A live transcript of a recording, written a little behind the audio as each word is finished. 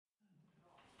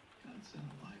in a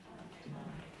life raft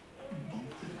and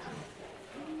bumped into it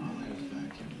while he was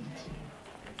vacuuming the floor.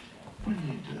 What are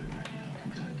you doing right now? Can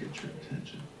God get your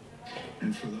attention?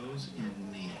 And for those in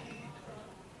need,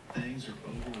 things are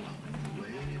overwhelming. The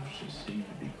waves just seem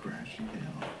to be crashing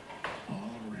down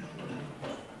all around them.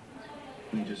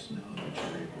 We just know that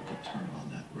you're able to turn on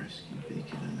that rescue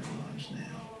beacon in their lives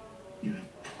now. You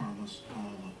have promised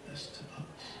all of this to us.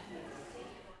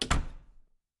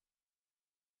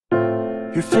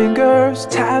 Your fingers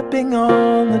tapping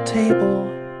on the table.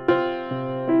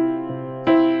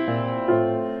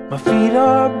 My feet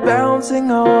are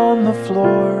bouncing on the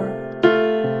floor.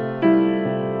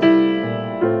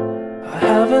 I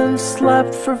haven't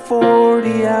slept for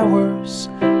 40 hours,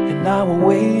 and I will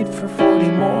wait for 40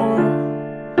 more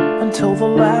until the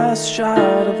last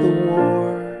shot of the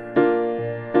war.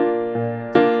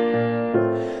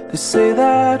 They say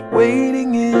that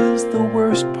waiting is the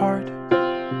worst part.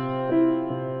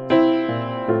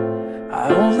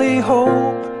 I only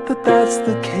hope that that's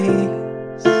the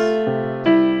case,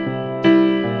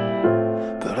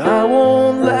 but I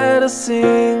won't let a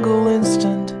single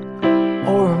instant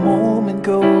or a moment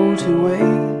go to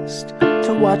waste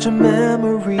to watch a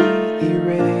memory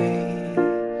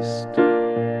erased.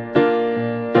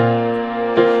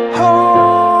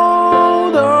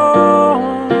 Hold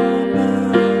on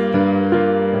now.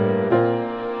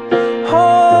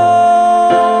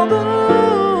 Hold on,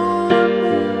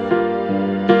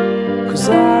 'cause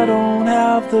I don't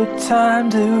have the time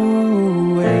to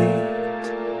wait.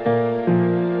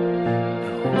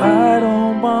 No, I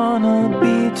don't wanna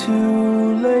be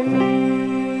too late.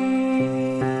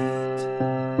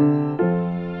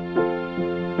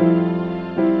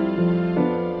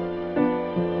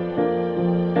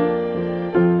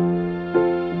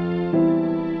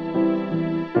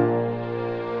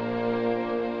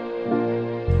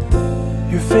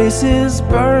 Your face is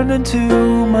burned into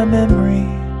my memory.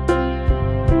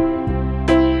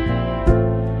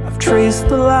 I've traced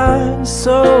the lines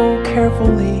so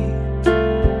carefully.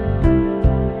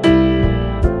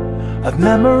 I've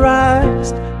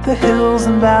memorized the hills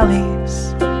and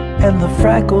valleys and the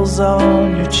freckles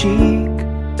on your cheek,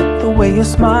 the way you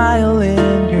smile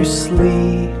in your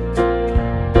sleep.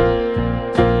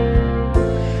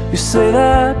 You say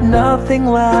that nothing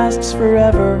lasts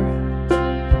forever,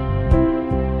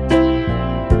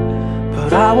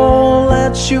 but I won't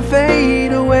let you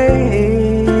fade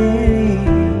away.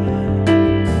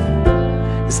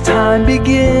 As time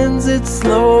begins its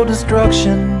slow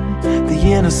destruction, the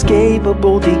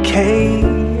inescapable decay,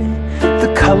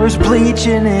 the colors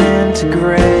bleaching into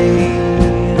gray.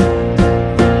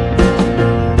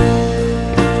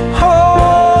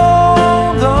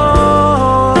 Hold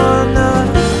on,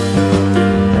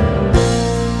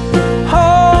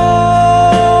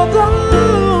 hold on,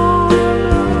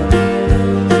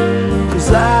 'cause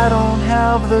I don't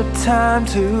have the time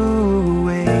to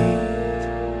wait.